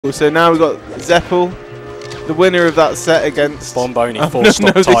So now we've got Zepple, the winner of that set against Bomboni,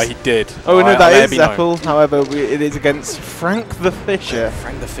 four-stop tie, he did. Oh no, that is Zepple. However, it is against Frank the Fisher.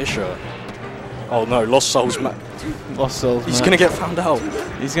 Frank the Fisher. Oh no, Lost Souls. Lost Souls. He's going to get found out.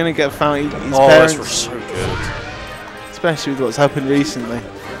 He's going to get found. His parents, that's so good. Especially with what's happened recently.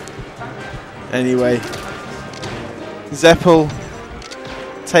 Anyway, Zepple,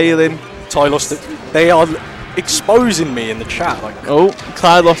 tailing. Ty lost it. They are exposing me in the chat. Like, oh,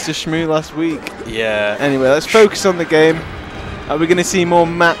 Clyde lost to Shmoo last week. Yeah. Anyway, let's focus on the game. Are we going to see more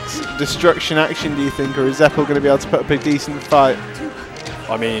max destruction action, do you think, or is Zepple going to be able to put up a decent fight?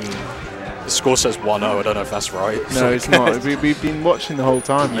 I mean, the score says 1-0. I don't know if that's right. No, it's not. We've been watching the whole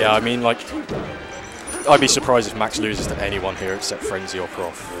time. Yeah, I mean, like, I'd be surprised if Max loses to anyone here except Frenzy or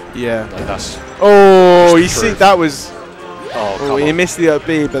Prof. Yeah. Like, that's. Oh, you see, that was. Oh, he missed the up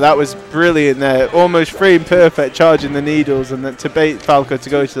B, but that was brilliant there. Almost free and perfect, charging the needles, and then to bait Falco to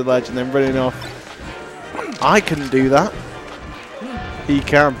go to the ledge and then running off. I couldn't do that. He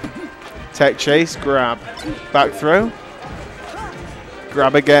can. Tech chase, grab. Back throw.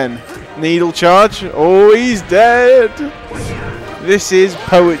 Grab again. Needle charge. Oh, he's dead. This is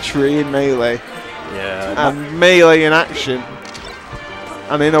poetry in Melee. Yeah. And Melee in action.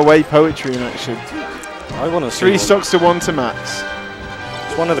 And in a way, poetry in action. I want to see 3 stocks to 1 to Max.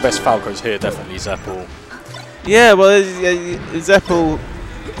 It's one of the best Falcos here, definitely Zepple. Yeah, well, Zepple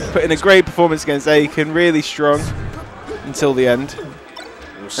put in a great performance against Aiken, really strong until the end.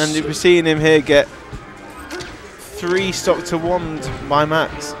 And we're seeing him here get 3 stock to 1 by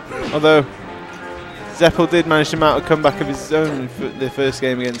Max. Although Zepple did manage to mount a comeback of his own for the first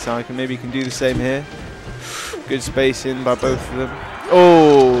game against Aiken. Maybe he can do the same here. Good spacing by both of them.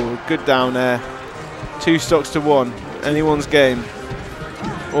 Oh, good down there. 2 stocks to 1. Anyone's game.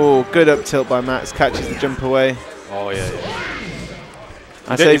 Oh, good up tilt by Max. Catches the jump away. Oh yeah.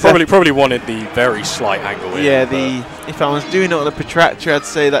 I say he probably wanted the very slight angle. Yeah, if I was doing it on a protractor, I'd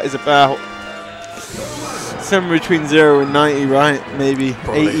say that is about somewhere between 0 and 90, right? Maybe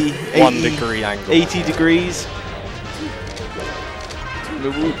 80, 1 degree angle. 80 degrees.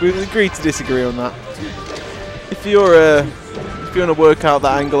 We'll agree to disagree on that. If you want to work out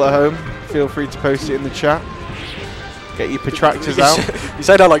that angle at home, feel free to post it in the chat. Get your protractors out. You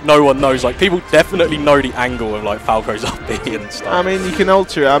say that like no one knows. Like, people definitely know the angle of like Falco's up B and stuff. I mean, you can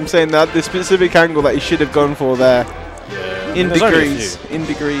alter it. I'm saying that the specific angle that you should have gone for there. Yeah. In degrees. In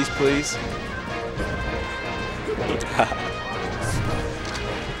degrees, please.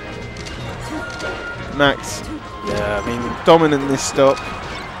 Max. Yeah, I mean, dominant this stop.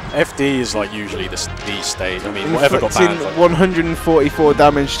 FD is like usually the state. I mean, whatever got banned. Like 144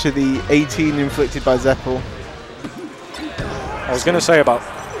 damage to the 18 inflicted by Zepple. I was going to say about,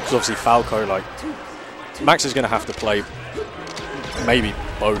 because obviously Falco, like, Max is going to have to play maybe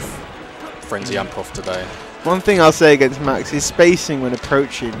both Frenzy and Prof today. One thing I'll say against Max, his spacing when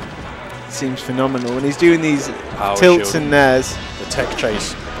approaching seems phenomenal. When he's doing these tilts and nares. The tech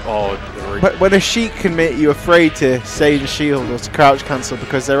chase. Oh, when a Sheik can make you afraid to Sage Shield or to crouch cancel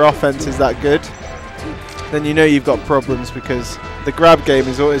because their offense is that good, then you know you've got problems, because the grab game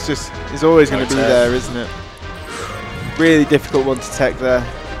is always going to be there, isn't it? Really difficult one to tech there.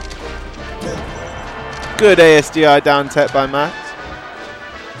 Good ASDI down tech by Max.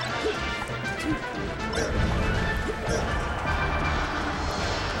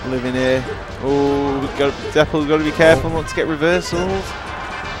 Living here. Oh, Zeppel's got to be careful not to get reversals.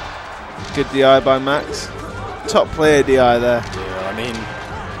 Good DI by Max. Top player DI there. Yeah, I mean,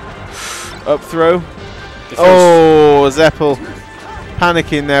 up throw. Oh, Zepple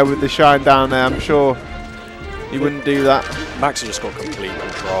panicking there with the shine down there. I'm sure he wouldn't do that. Max has just got complete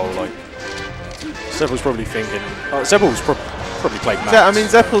control. Like, Zeppel's probably thinking. Zeppel's probably played Max. I mean,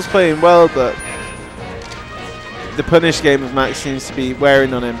 Zeppel's playing well, but the punish game of Max seems to be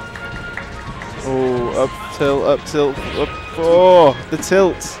wearing on him. Oh, up tilt, up. Oh, the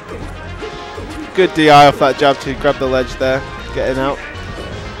tilt. Good DI off that jab to grab the ledge there, getting out.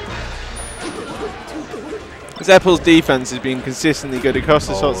 Zeppel's defense has been consistently good across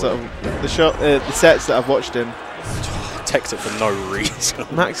the shots that the sets that I've watched him. Teched it for no reason.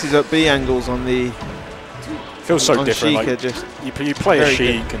 Max's up B angles on the. Feels so different. Like, just you play a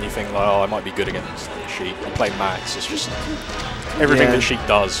Sheik and you think like, oh, I might be good against the Sheik. You play Max, it's just everything that Sheik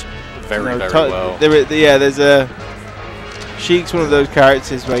does very well. There's a Sheik's one of those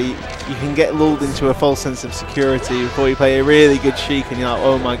characters where you can get lulled into a false sense of security before you play a really good Sheik and you're like,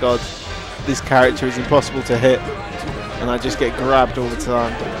 oh my god, this character is impossible to hit, and I just get grabbed all the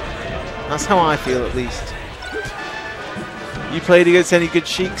time. That's how I feel, at least. You played against any good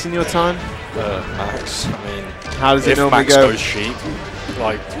Sheiks in your time? Max. I mean, how does it normally Max go? Goes Sheik,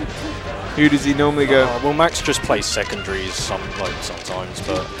 Like, who does he normally go? well, Max just plays secondaries sometimes,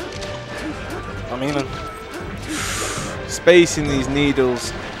 but I mean, spacing these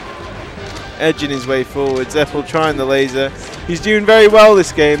needles, edging his way forward. Zepple trying the laser. He's doing very well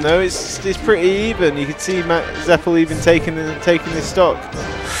this game though. It's pretty even. You can see Zepple even taking this stock.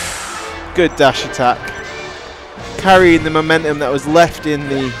 Good dash attack, carrying the momentum that was left in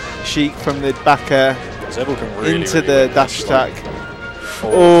the Sheik from the back air into the dash attack.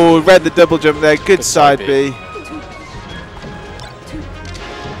 Oh, read the double jump there. Good side B.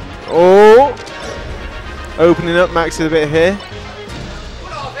 Oh, opening up Max a bit here.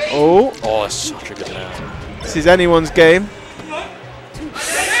 Oh, that's such a good nail. This is anyone's game.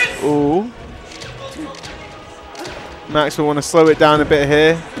 Oh, Max will want to slow it down a bit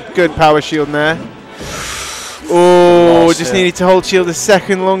here. Good power shield there. Oh, just needed to hold shield a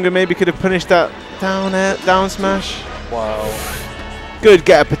second longer. Maybe could have punished that down smash. Wow. Good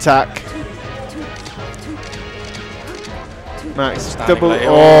get up attack. Max double.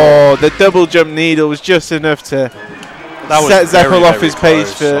 Oh, the double jump needle was just enough to set Zepple off his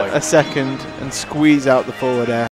pace for a second and squeeze out the forward air.